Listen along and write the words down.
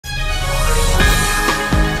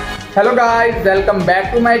Hello guys, welcome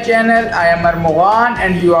back to my channel. I am Armogan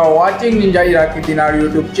and you are watching Ninja Iraqi Dinar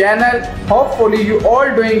YouTube channel. Hopefully you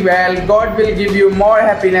all doing well. God will give you more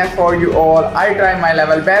happiness for you all. I try my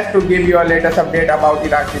level best to give you a latest update about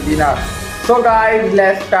Iraqi Dinar. So guys,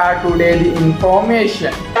 let's start today's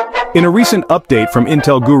information. In a recent update from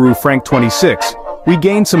Intel guru Frank26, we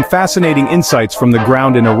gained some fascinating insights from the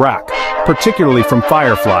ground in Iraq, particularly from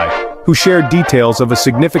Firefly, who shared details of a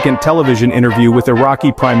significant television interview with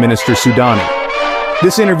Iraqi Prime Minister Sudani.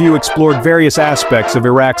 This interview explored various aspects of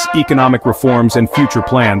Iraq's economic reforms and future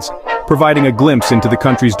plans, providing a glimpse into the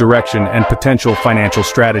country's direction and potential financial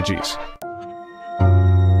strategies.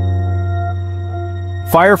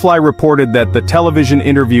 Firefly reported that the television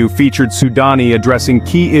interview featured Sudani addressing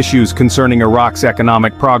key issues concerning Iraq's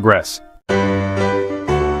economic progress.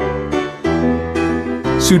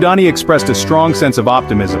 Sudani expressed a strong sense of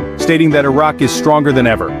optimism, stating that Iraq is stronger than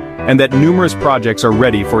ever, and that numerous projects are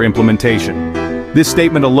ready for implementation. This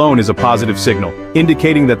statement alone is a positive signal,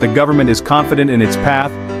 indicating that the government is confident in its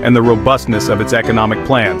path and the robustness of its economic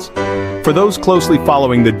plans. For those closely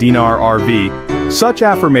following the Dinar RV, such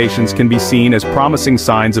affirmations can be seen as promising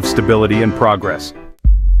signs of stability and progress.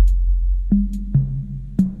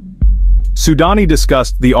 Sudani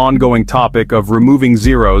discussed the ongoing topic of removing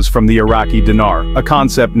zeros from the Iraqi dinar, a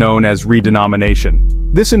concept known as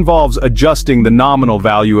redenomination. This involves adjusting the nominal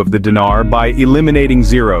value of the dinar by eliminating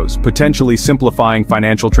zeros, potentially simplifying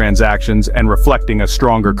financial transactions and reflecting a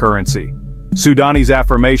stronger currency. Sudani's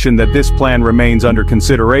affirmation that this plan remains under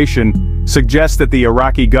consideration suggests that the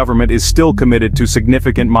Iraqi government is still committed to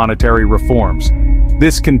significant monetary reforms.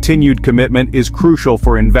 This continued commitment is crucial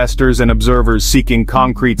for investors and observers seeking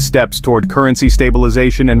concrete steps toward currency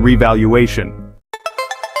stabilization and revaluation.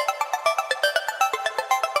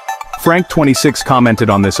 Frank26 commented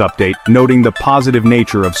on this update, noting the positive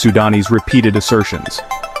nature of Sudani's repeated assertions.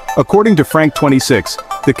 According to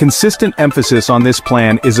Frank26, the consistent emphasis on this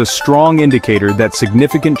plan is a strong indicator that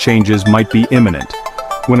significant changes might be imminent.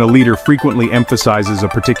 When a leader frequently emphasizes a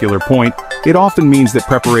particular point, it often means that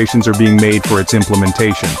preparations are being made for its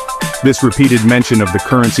implementation. This repeated mention of the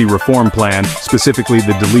currency reform plan, specifically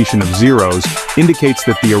the deletion of zeros, indicates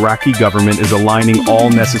that the Iraqi government is aligning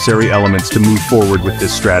all necessary elements to move forward with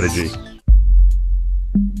this strategy.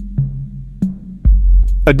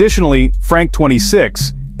 Additionally,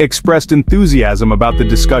 Frank26 expressed enthusiasm about the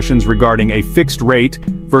discussions regarding a fixed rate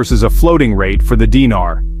versus a floating rate for the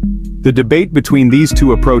dinar. The debate between these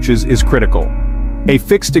two approaches is critical. A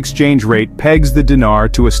fixed exchange rate pegs the dinar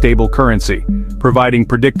to a stable currency, providing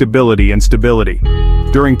predictability and stability.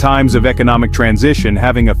 During times of economic transition,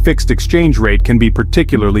 having a fixed exchange rate can be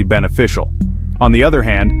particularly beneficial. On the other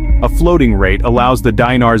hand, a floating rate allows the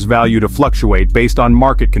dinar's value to fluctuate based on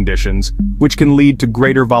market conditions, which can lead to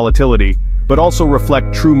greater volatility, but also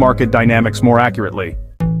reflect true market dynamics more accurately.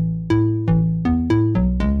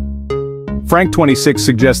 Frank26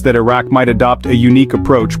 suggests that Iraq might adopt a unique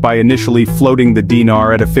approach by initially floating the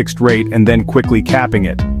dinar at a fixed rate and then quickly capping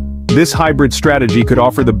it. This hybrid strategy could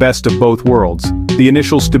offer the best of both worlds, the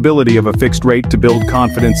initial stability of a fixed rate to build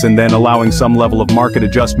confidence and then allowing some level of market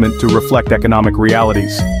adjustment to reflect economic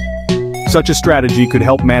realities. Such a strategy could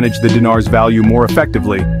help manage the dinar's value more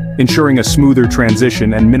effectively, ensuring a smoother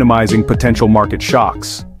transition and minimizing potential market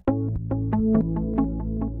shocks.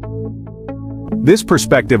 This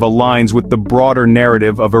perspective aligns with the broader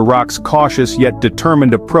narrative of Iraq's cautious yet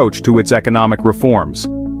determined approach to its economic reforms.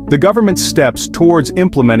 The government's steps towards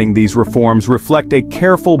implementing these reforms reflect a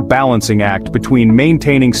careful balancing act between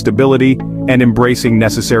maintaining stability and embracing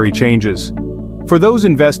necessary changes. For those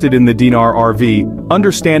invested in the Dinar RV,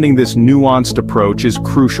 understanding this nuanced approach is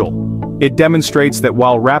crucial. It demonstrates that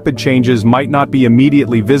while rapid changes might not be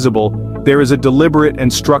immediately visible, there is a deliberate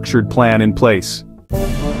and structured plan in place.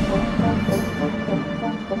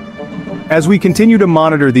 As we continue to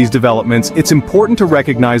monitor these developments, it's important to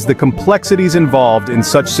recognize the complexities involved in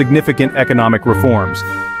such significant economic reforms.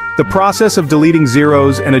 The process of deleting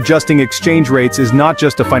zeros and adjusting exchange rates is not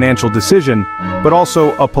just a financial decision, but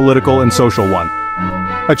also a political and social one.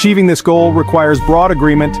 Achieving this goal requires broad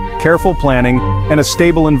agreement, careful planning, and a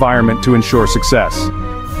stable environment to ensure success.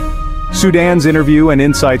 Sudan's interview and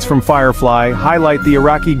insights from Firefly highlight the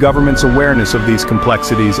Iraqi government's awareness of these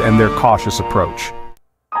complexities and their cautious approach.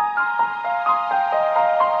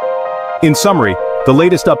 In summary, the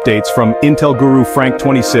latest updates from Intel guru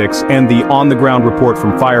Frank26 and the on-the-ground report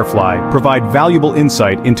from Firefly provide valuable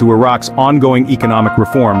insight into Iraq's ongoing economic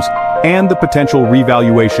reforms and the potential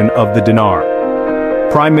revaluation of the dinar.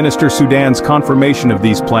 Prime Minister Sudan's confirmation of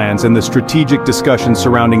these plans and the strategic discussions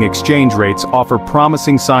surrounding exchange rates offer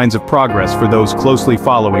promising signs of progress for those closely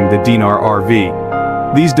following the Dinar RV.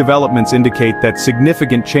 These developments indicate that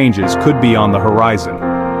significant changes could be on the horizon.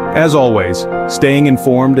 As always, staying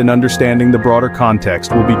informed and understanding the broader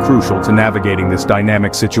context will be crucial to navigating this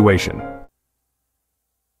dynamic situation.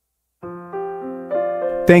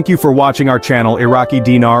 Thank you for watching our channel Iraqi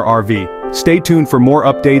Dinar RV. Stay tuned for more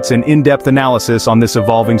updates and in-depth analysis on this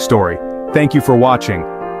evolving story. Thank you for watching.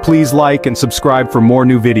 Please like and subscribe for more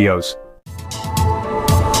new videos.